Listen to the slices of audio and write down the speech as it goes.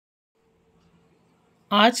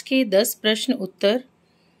आज के 10 प्रश्न उत्तर।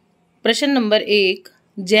 प्रश्न नंबर 1,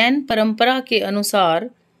 जैन परंपरा के अनुसार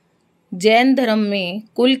जैन धर्म में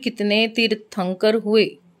कुल कितने तीर्थंकर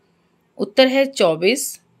हुए? उत्तर है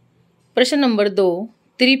 24। प्रश्न नंबर 2,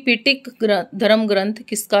 त्रिपिटक धर्म ग्रंथ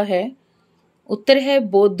किसका है? उत्तर है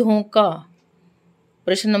बौद्धों का।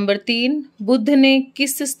 प्रश्न नंबर 3, बुद्ध ने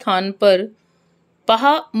किस स्थान पर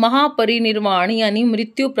महापरिनिर्वाण यानी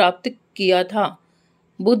मृत्यु प्राप्त किया था?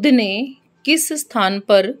 बुद्ध ने किस स्थान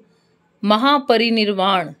पर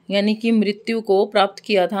महापरिनिर्वाण यानी कि मृत्यु को प्राप्त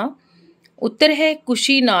किया था? उत्तर है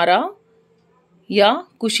कुशीनारा या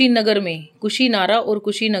कुशीनगर में। कुशीनारा और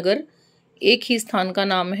कुशीनगर एक ही स्थान का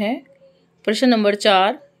नाम है। प्रश्न नंबर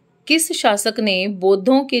 4, किस शासक ने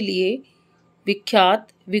बौद्धों के लिए विख्यात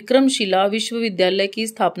विक्रमशिला विश्वविद्यालय की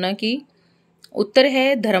स्थापना की? उत्तर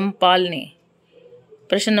है धर्मपाल ने।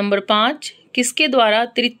 प्रश्न नंबर 5, किसके द्वारा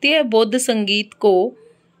तृतीय बौद्ध संगीत को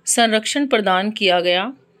संरक्षण प्रदान किया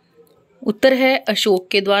गया? उत्तर है अशोक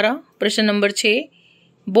के द्वारा। प्रश्न नंबर 6,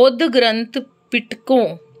 बौद्ध ग्रंथ पिटकों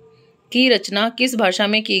की रचना किस भाषा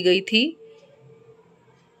में की गई थी?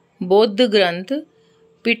 बौद्ध ग्रंथ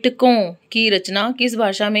पिटकों की रचना किस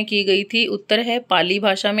भाषा में की गई थी? उत्तर है पाली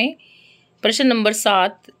भाषा में। प्रश्न नंबर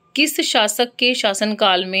 7, किस शासक के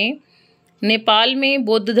शासनकाल में नेपाल में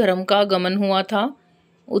बौद्ध धर्म का आगमन हुआ था?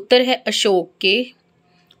 उत्तर है अशोक के।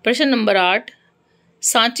 प्रश्न नंबर 8,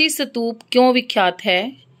 सांची स्तूप क्यों विख्यात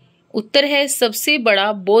है? उत्तर है सबसे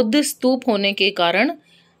बड़ा बौद्ध स्तूप होने के कारण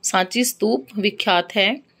सांची स्तूप विख्यात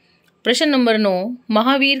है। प्रश्न नंबर 9,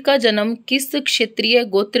 महावीर का जन्म किस क्षेत्रीय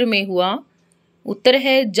गोत्र में हुआ? उत्तर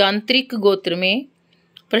है जांत्रिक गोत्र में।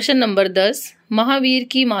 प्रश्न नंबर 10, महावीर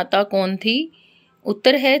की माता कौन थी?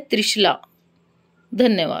 उत्तर है त्रिशला।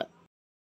 धन्यवाद।